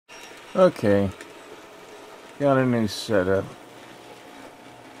Okay, got a new setup.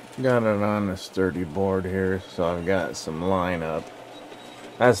 Got it on a sturdy board here, so I've got some lineup.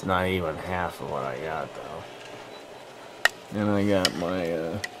 That's not even half of what I got, though. And I got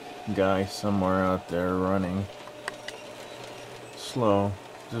my guy somewhere out there running slow,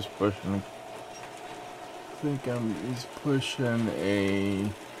 just pushing. I think he's pushing a.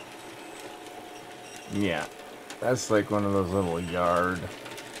 Yeah, that's like one of those little yard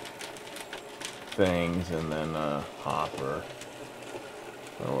things, and then a hopper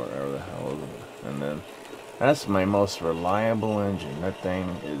or whatever the hell is it. And then that's my most reliable engine. That thing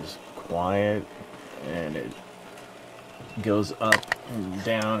is quiet and it goes up and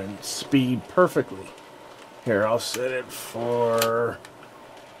down in speed perfectly. Here, I'll set it for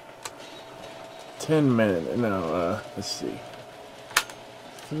 10 minutes. No, let's see.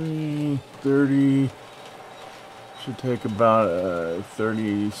 3:30. Should take about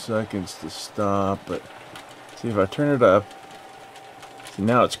 30 seconds to stop, but see if I turn it up. See,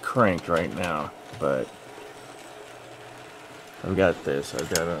 now it's cranked right now, but I've got this. I've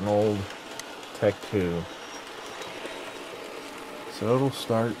got an old Tech 2. So it'll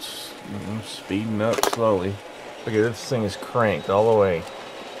start speeding up slowly. Look at this thing is cranked all the way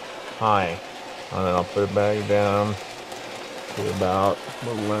high. And then I'll put it back down to about a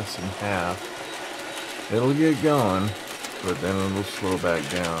little less than half. It'll get going, but then it'll slow back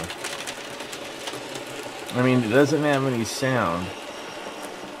down. I mean, it doesn't have any sound,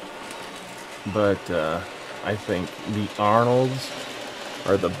 but I think the Arnolds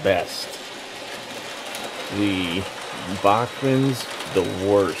are the best. The BACHMANNs, the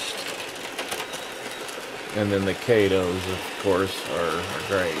worst. And then the KATOs, of course, are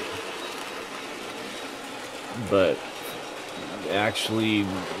great. But actually,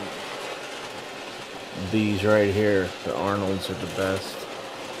 these right here, the Arnolds, are the best.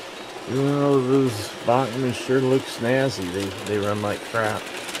 Even though those BACHMANNs sure look snazzy, they run like crap.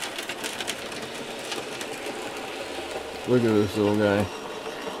 Look at this little guy.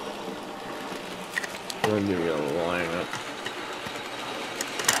 I'll give you a lineup.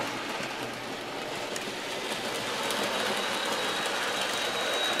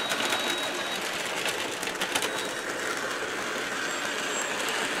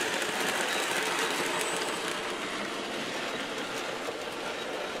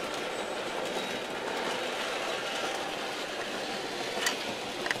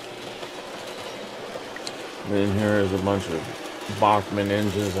 Then here is a bunch of BACHMANN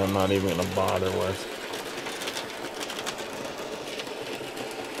engines I'm not even going to bother with.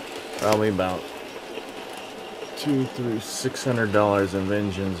 Probably about $600 of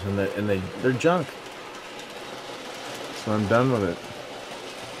engines, and they're junk. So I'm done with it.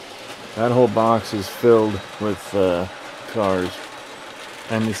 That whole box is filled with cars,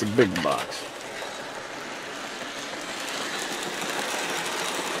 and it's a big box.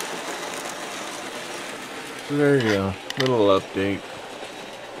 So there you go, little update.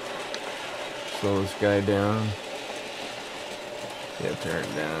 Slow this guy down. Yeah, turn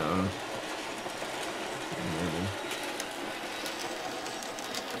it down.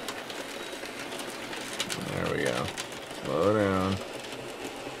 There we go. Slow down.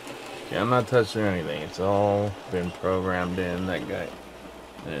 Okay, I'm not touching anything. It's all been programmed in. That guy.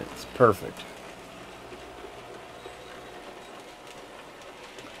 It's perfect.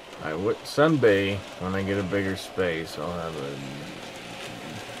 Someday, when I get a bigger space, I'll have a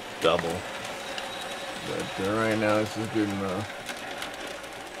double. But right now, this is good enough.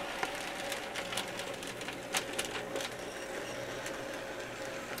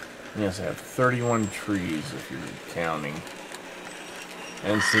 Yes, I have 31 trees if you're counting.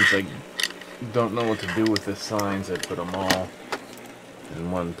 And since I don't know what to do with the signs, I put them all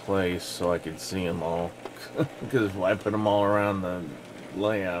in one place so I could see them all. Because if I put them all around the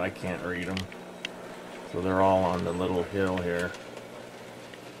layout, I can't read them. So they're all on the little hill here.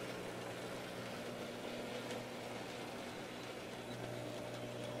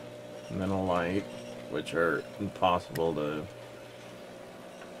 And then a light, which are impossible to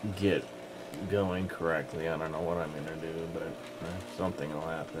get going correctly. I don't know what I'm gonna do, but something will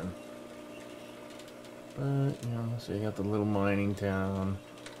happen. But, you know, so you got the little mining town.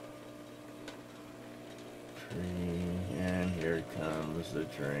 Tree, and here comes the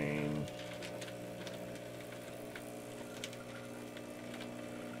train.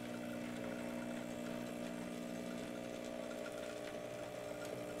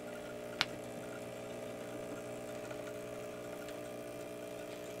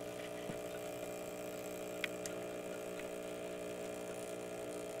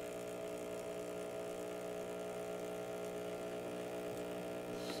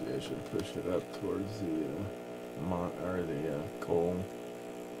 Actually, I should push it up towards the coal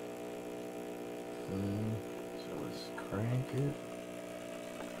thing. So let's crank it.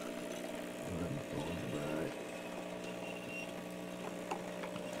 And then pull it back.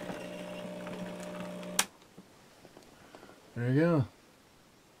 There you go.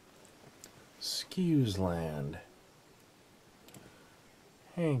 Skewesland.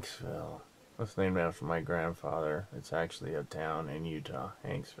 Hanksville. That's named after my grandfather. It's actually a town in Utah,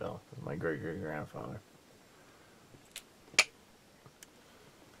 Hanksville. It's my great-great-grandfather.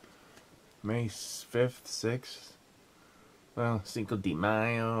 May 5th, 6th. Well, Cinco de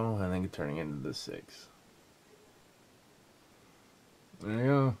Mayo, I think turning into the 6th. There you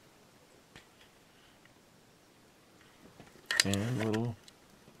go. And little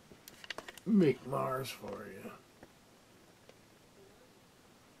Mick Mars for you.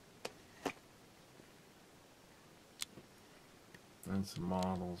 And some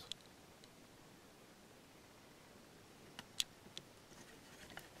models.